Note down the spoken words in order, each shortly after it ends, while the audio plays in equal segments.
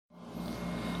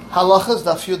Halachas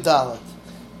daf Yud Dalet.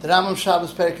 The Rambam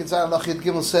Shabbos Perek Zayin Halacha Yud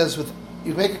Gimel says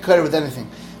you make a kaira with anything,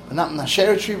 but not in a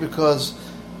share tree, because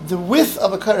the width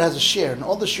of a kaira has a share, and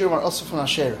all the shirim are also from a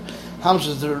share. How much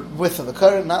is the width of a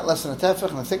kaira? Not less than a tefach,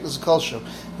 and the thickness of a kol shur. It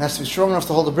has to be strong enough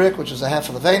to hold a brick, which is a half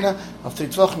a levena of 3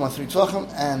 tvachim,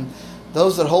 and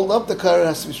those that hold up the kaira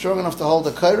has to be strong enough to hold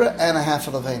a kaira and a half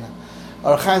a levena.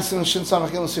 Archaim Simon Shin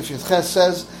Samach Gimel Sif Yud Ches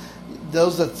says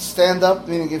those that stand up,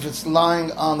 meaning if it's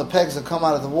lying on the pegs that come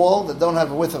out of the wall that don't have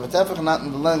a width of a tefach and not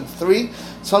in the length 3,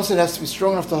 some say it has to be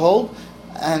strong enough to hold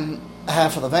and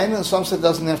half of the vein, and some say it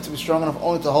doesn't have to be strong enough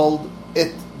only to hold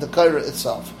it, the kaira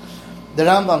itself. The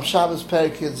Rambam Shabbos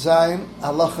Perek Yud Zayin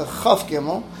Halacha Chaf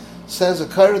Gimel says a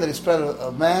kaira that he spread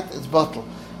a mat, it's bottle,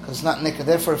 because it's not naked.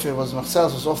 Therefore, if it was machzel,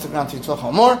 it was off the ground 3 tvachim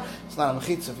or more, it's not a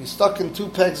mechitza. If he's stuck in 2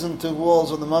 pegs and 2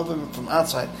 walls of the mavim from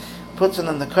outside, puts it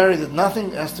in the kaira, did nothing.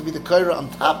 It has to be the kaira on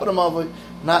top of the mavui,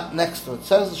 not next to it. It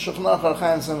says the Shulchan Aruch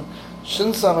Archaim Shin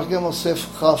Samach Gimel Sif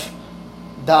Chaf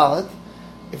Dalet.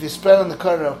 If you spread on the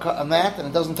kaira a mat and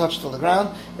it doesn't touch to the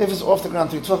ground, if it's off the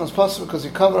ground 3 tvachim, it's possible because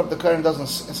you cover up the kaira and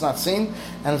it's not seen,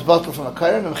 and it's bottled from a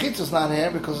kaira. And the mechitza is not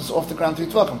here because it's off the ground 3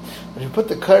 tvachim. But if you put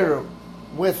the kaira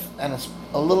with and it's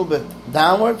a little bit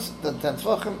downwards, the 10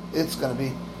 tvachim, it's going to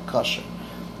be kosher.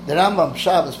 The Rambam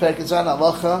Shabbos Perek Zayin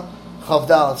Halacha Chav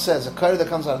Dalet says a kaira that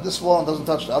comes out of this wall and doesn't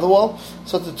touch the other wall.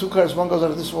 So the 2 kairas, one goes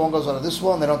out of this wall, one goes out of this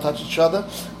wall, and they don't touch each other.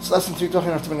 It's less than 3 tvachim.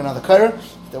 You have to bring another kaira.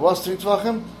 If there was 3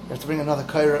 tvachim, you have to bring another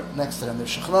kaira next to them. There's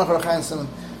Shulchan Aruch Archaim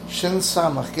Shin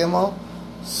Samach Gimel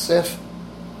Sif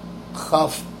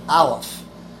Chav Aleph.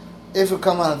 If it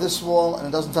come out of this wall and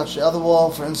it doesn't touch the other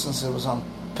wall, for instance, it was on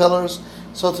pillars,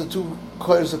 so the 2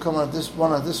 kairas that come out of this,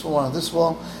 one on this wall, one on this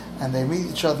wall, and they meet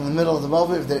each other in the middle of the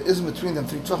mavah. If there isn't between them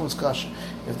 3 tvachim, it's kosher.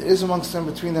 If there is amongst them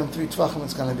between them 3 tvachim,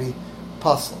 it's going to be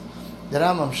pasul. The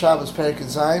Rambam Shabbos Perek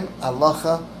Zayin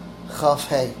Halacha Chaf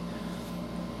Hey.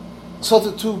 So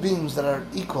the 2 beams that are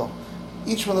equal,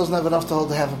 each one doesn't have enough to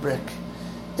hold half a brick.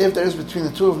 If there is between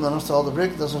the 2 of them enough to hold a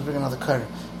brick, it doesn't bring another kaira.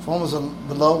 If one was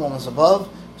below, one was above,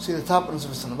 see the top one as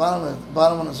if it's on the bottom, and the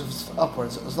bottom one as if it's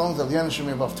upwards. As long as the liana should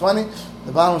be above 20,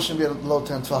 the bottom one should be below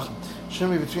 10 tvachim.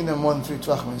 Shouldn't be between them more than 3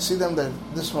 tvachim. When you see them,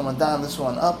 this one went down, this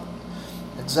one up,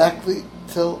 exactly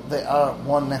till they are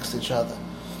one next to each other.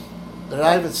 The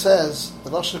Ravid says the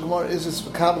Lashon Gemara is it's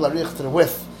v'kabel arich to the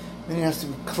width, meaning it has to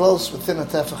be close within a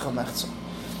tefach hamechza.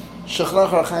 Shulchan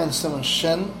Aruch Archaim Simon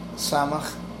Shin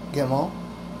Samach Gimel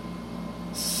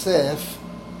Sif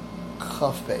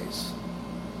Chaf Beis.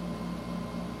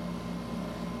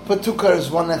 Put 2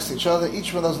 kairas one next to each other.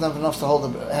 Each one doesn't have enough to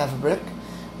hold half a brick.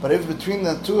 But if between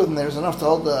the 2 of them there's enough to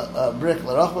hold a brick,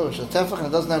 l'rachba, which is a tefach, and it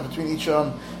doesn't have between each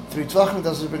one 3 tvachim, it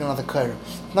doesn't bring another kaira.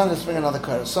 Not just bring another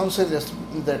kaira. Some say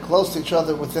they're close to each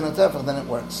other within a tefach, then it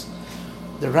works.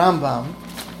 The Rambam,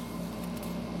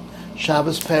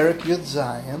 Shabbos Perek Yud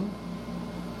Zayin,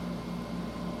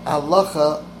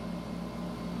 Halacha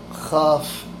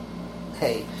Chaf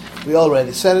Hey. We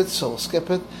already said it, so we'll skip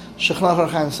it. Shulchan Aruch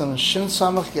Archaim Shin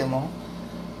Samach Gimel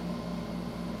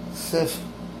Sif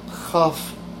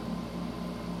Chaf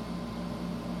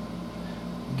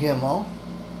Gimel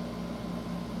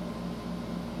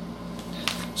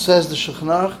says the Shulchan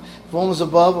Aruch, if one was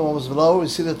above and one was below, we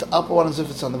see that the upper one is if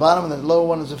it's on the bottom and the lower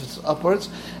one is if it's upwards.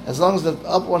 As long as the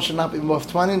upper one should not be above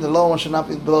 20 and the lower one should not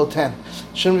be below 10.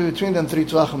 Shouldn't be between them 3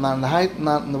 tvachim, not in the height,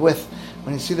 not in the width.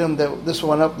 When you see them, this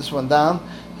one up, this one down,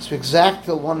 it's exact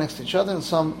till one next to each other, and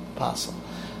some pasul.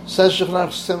 Says Shulchan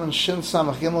Aruch Simon Shin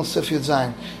Samach Gimel Sif Yud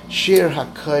Zayin Shir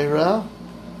HaKaira.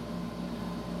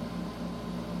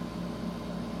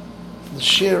 The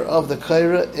shear of the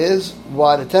kaira is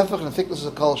wide a tefach, and the thickness is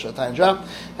a kol shur. A tiny drop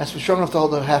has to be strong enough to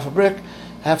hold a half a brick,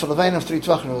 half a levain of 3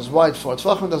 tvachim. It was wide 4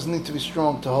 tvachim. It doesn't need to be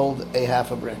strong to hold a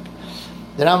half a brick.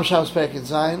 The Rambam Shabbos Perek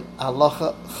Zayin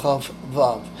Halacha Chav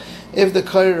Vav. If the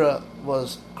kaira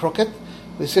was crooked,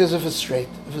 we see as if it's straight.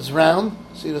 If it's round,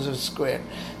 see it as if it's square.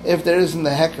 If there isn't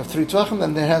the heck of 3 tvachim,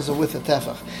 then there has a width of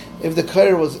tefach. If the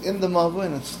kaira was in the mavur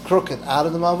and it's crooked out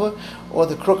of the mavur, or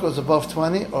the crooked was above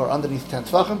 20 or underneath 10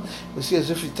 tvachim, we see as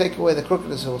if you take away the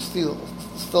crookedness, it will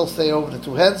still stay over the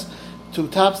 2 heads, 2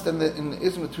 tops, then there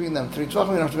is between them 3 tvachim,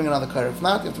 you don't have to bring another kaira. If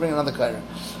not, you have to bring another kaira.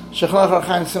 Shulchan Aruch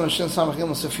Archaim Simon Shin Samach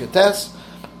Gimel Sif Yud Tes.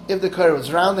 If the kaira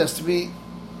was round, there has to be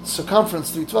circumference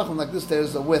 3 tvachim like this, there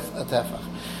is a width, a tefach.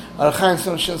 Archaim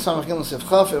Simon Shin Samach Gimel Sif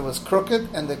Chaf, it was crooked,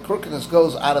 and the crookedness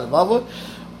goes out of the mavur,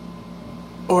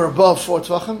 or above 4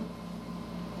 tvachim,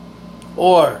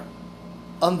 or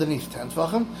underneath 10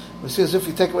 tvachim. We see as if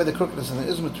you take away the crookedness and there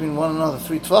is between one another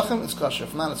 3 tvachim, it's kosher.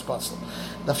 If not, it's pasul.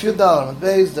 The few dollar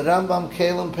Beis, the Rambam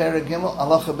Kalim Perek Gimel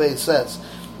Halacha Beis says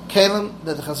Kalim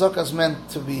that the chazaka is meant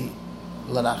to be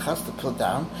l'rachas, to put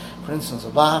down. For instance, a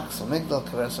box, a migdal,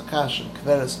 keveres akash, and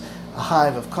keveres a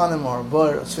hive of konim or a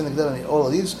bur, a sfinig deli, all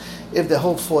of these, if they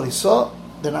hold 40 saw,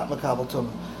 they're not makabel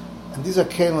tumah. And these are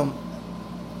kalim.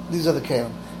 These are the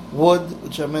kalim. Wood,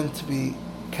 which are meant to be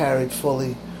carried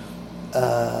fully.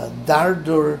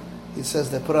 Dardur, he says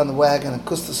they put on the wagon, and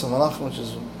kustas malachim, which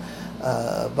is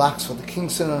a box for the king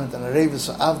sitting on it, and a revis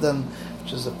or avdan,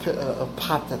 which is a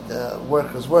pot that the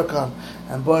workers work on,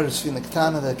 and boris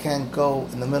finaktana that can't go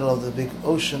in the middle of the big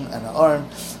ocean, and an arm.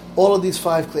 All of these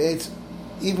 5 kliyets,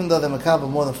 even though they're makabel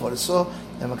more than 40 saw,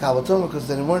 they're makabel tumah because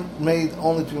they weren't made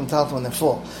only to be metaltal when they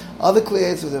fall. Other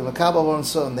kliyets, if they're makabel one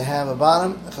saw and they have a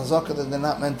bottom, chazaka, that they're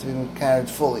not meant to be carried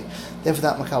fully. Therefore,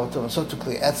 not makabel tumah. So to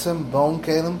kliyetzim, bone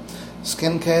kalim,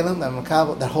 skin kalim, that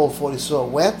makabel, that whole 40 saw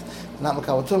wet, not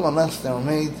makabel tumah unless they were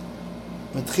made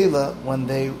mitchila when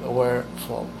they were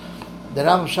full. The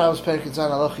Rambam Shabbos Perek Yitzan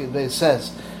Halacha Without Text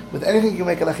says, with anything you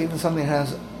make halacha, even something that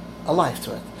has a life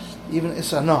to it, even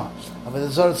Issa no. But the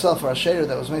Zohar itself, or a shayra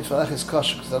that was made for halacha is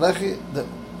kosher, because the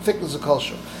thickness is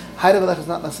kosher. Height of halacha is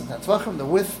not less than 10 tvachim. The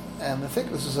width and the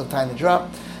thickness is a tiny drop.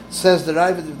 Says the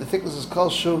Ravid, if the thickness is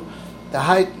kosher, the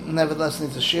height nevertheless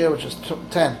needs a shear, which is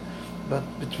 10. But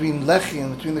between lechi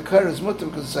and between the kar is mutter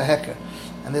because it's a heker,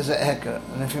 and there's a heker.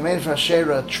 And if you made it for a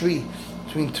shayra, a tree,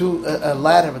 between a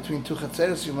ladder between 2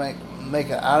 chatzeres, you make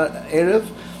an erev,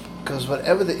 because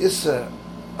whatever the issa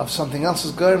of something else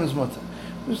is garim is mutter.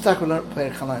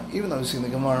 Even though we see in the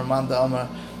Gemara, Manda Amar,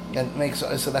 that makes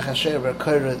a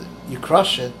you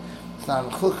crush it, it's not a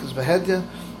chuk, it's behedya.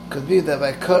 Could be that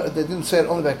by they didn't say it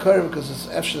only by kar because it's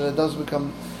after that it does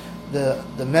become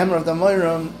the member of the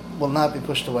moiron will not be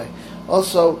pushed away.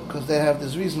 Also, because they have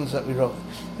these reasons that we wrote.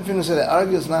 If you're going to say that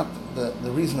argue is not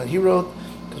the reason that he wrote,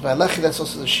 because by lechi that's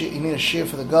also the shear, you need a shear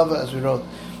for the gava as we wrote.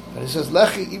 But he says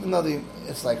lechi, even though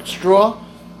it's like straw,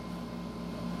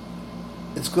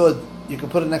 it's good. You can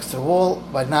put it next to the wall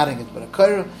by knotting it. But a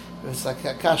kair, if it's like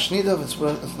a kash nidav,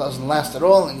 it doesn't last at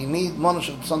all, and you need monosh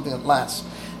of something that lasts.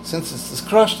 Since it's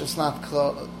crushed, it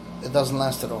doesn't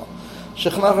last at all.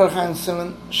 Shechanach Archaim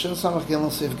Simon Shin Samach Gimel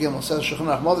Seif Gimel says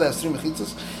Shechanach Model has 3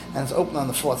 mechitzas, and it's open on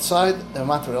the 4th side. They're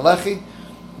matter lechi,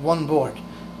 1 board.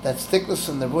 That's thickness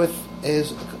and the width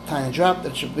is a tiny drop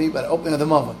that should be by the opening of the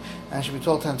mother, and it should be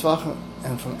told 10 tvachim.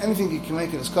 And from anything you can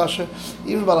make it as kosher,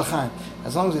 even balachayim,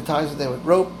 as long as he ties it there with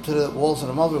rope to the walls of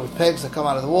the mother with pegs that come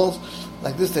out of the walls,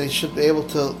 like this, that he should be able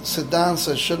to sit down,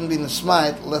 so it shouldn't be in the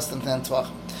smite less than 10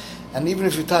 tvachim. And even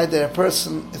if you tie there a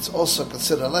person, it's also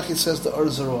considered. Like he says the Ur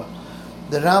Zarua.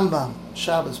 The Rambam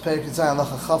Shabbos Perek Yitzan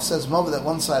Halacha Chav says mother that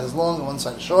one side is long and one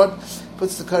side is short.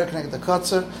 Puts the kar connected to the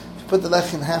kotzer. Put the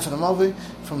lechi in half of the mavi,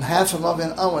 from half of the mavi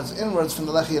and onwards, inwards from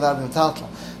the lechi allowed to be metaltal.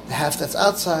 The half that's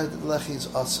outside, the lechi is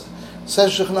also.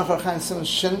 Says Shechanach Archaim Simon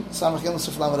Shin Samach Gimel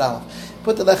Sif Lamed Aleph.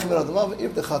 Put the lechi middle of the mavi,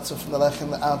 if the chatzah from the lechi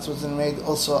and the outwards and made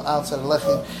also outside the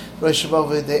lechi, Rosh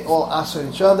Hashanah, they all answer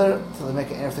each other until they make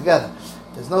an erev together.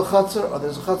 There's no chatzah, or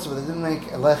there's a chatzah, but they didn't make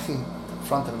a lechi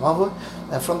front of the mavi.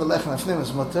 And from the lechi and the fnim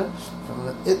is mutter. From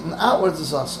it and outwards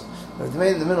is also. But if they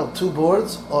made in the middle 2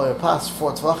 boards, or it passed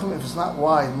 4 tvachim, if it's not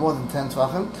wide more than 10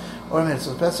 tvachim, or made it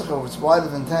so pesach, or if it's wider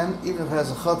than 10, even if it has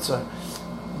a chutzah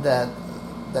that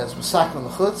is masak on the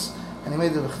chutz, and he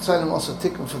made the chutzanim also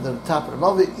tikkun for the top of the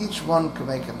mavi, each one could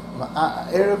make an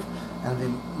erev and be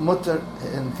mutter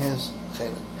in his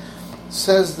chelik.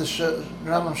 Says the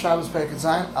Rambam Shabbos Perek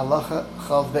Zayin, Halacha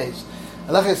Chav Beis.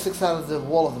 Halacha sticks out of the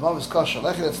wall of the mavi is kosher.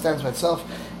 Halacha that stands by itself,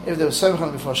 if there was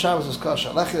 700 before Shabbos, is kosher.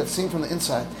 Halacha that's seen from the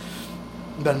inside,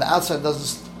 but on the outside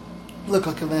doesn't look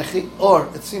like a lechi, or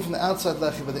it's seen from the outside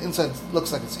lechi, but the inside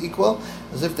looks like it's equal,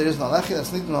 as if there is no lechi.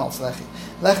 That's not no lechi.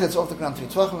 Lechi that's off the ground 3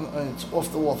 tvachim, it's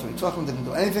off the wall 3 tvachim, didn't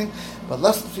do anything, but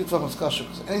less than 3 tvachim is kosher,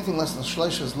 because anything less than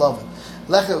shleisha is loved.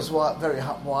 Lechi was very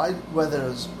wide, whether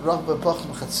it's rachba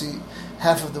pachim chatzi,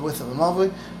 half of the width of a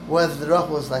mavi, whether the rachba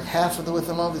was like half of the width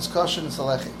of a mavi, it's kosher and it's a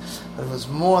lechi. But if it was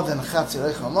more than chatzi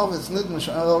reicha a mavi, it's nidmish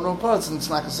no parts, and it's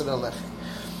not considered a lechi,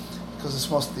 because it's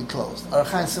supposed to be closed.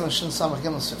 If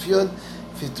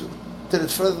you did it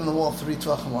further than the wall 3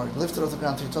 tvachim, or you lifted it off the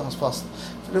ground 3 tvachim is possible.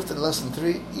 If you lifted it less than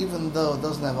 3, even though it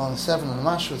doesn't have only 7 in the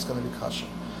mashu, it's going to be kosher.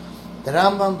 The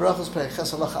Rambam Brachos Perek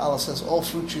Ches Halacha Allah says all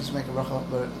fruit trees make a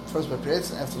bracha first by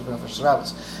Priyetz and afterwards by First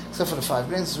Rabbis, except for the 5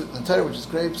 grains sweetened in the Torah, which is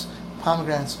grapes,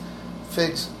 pomegranates,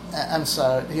 figs. I'm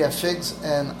sorry, you have figs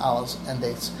and olives and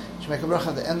dates. You make a bracha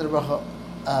at the end of the bracha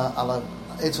ala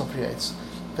Eitzel Priyetz.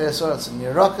 Peresorats and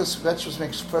Yerakas, vegetables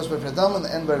make first by Predam and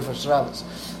the end by First Rabbis.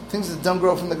 Things that don't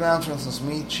grow from the ground, for instance,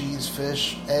 meat, cheese,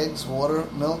 fish, eggs, water,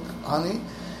 milk, honey.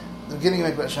 The beginning you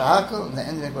make by Shahakal, and the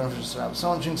end you make by First Rabbis.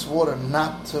 Someone drinks water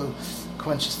not to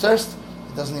quench his thirst,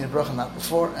 he doesn't need a bracha not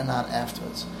before and not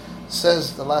afterwards.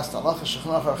 Says the last halacha,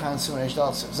 Shechnach Archaim Simon Eish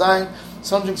Dal Sif Zayin.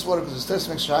 Some drinks water because it's thirsty,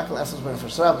 makes shakal, after it's burning for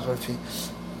Sarab, but if he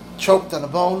choked on a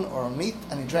bone or a meat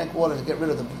and he drank water to get rid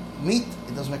of the meat,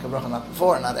 he doesn't make a bracha not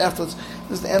before and not afterwards.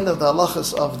 This is the end of the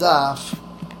halachas of Daf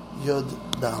Yud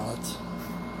Dalet.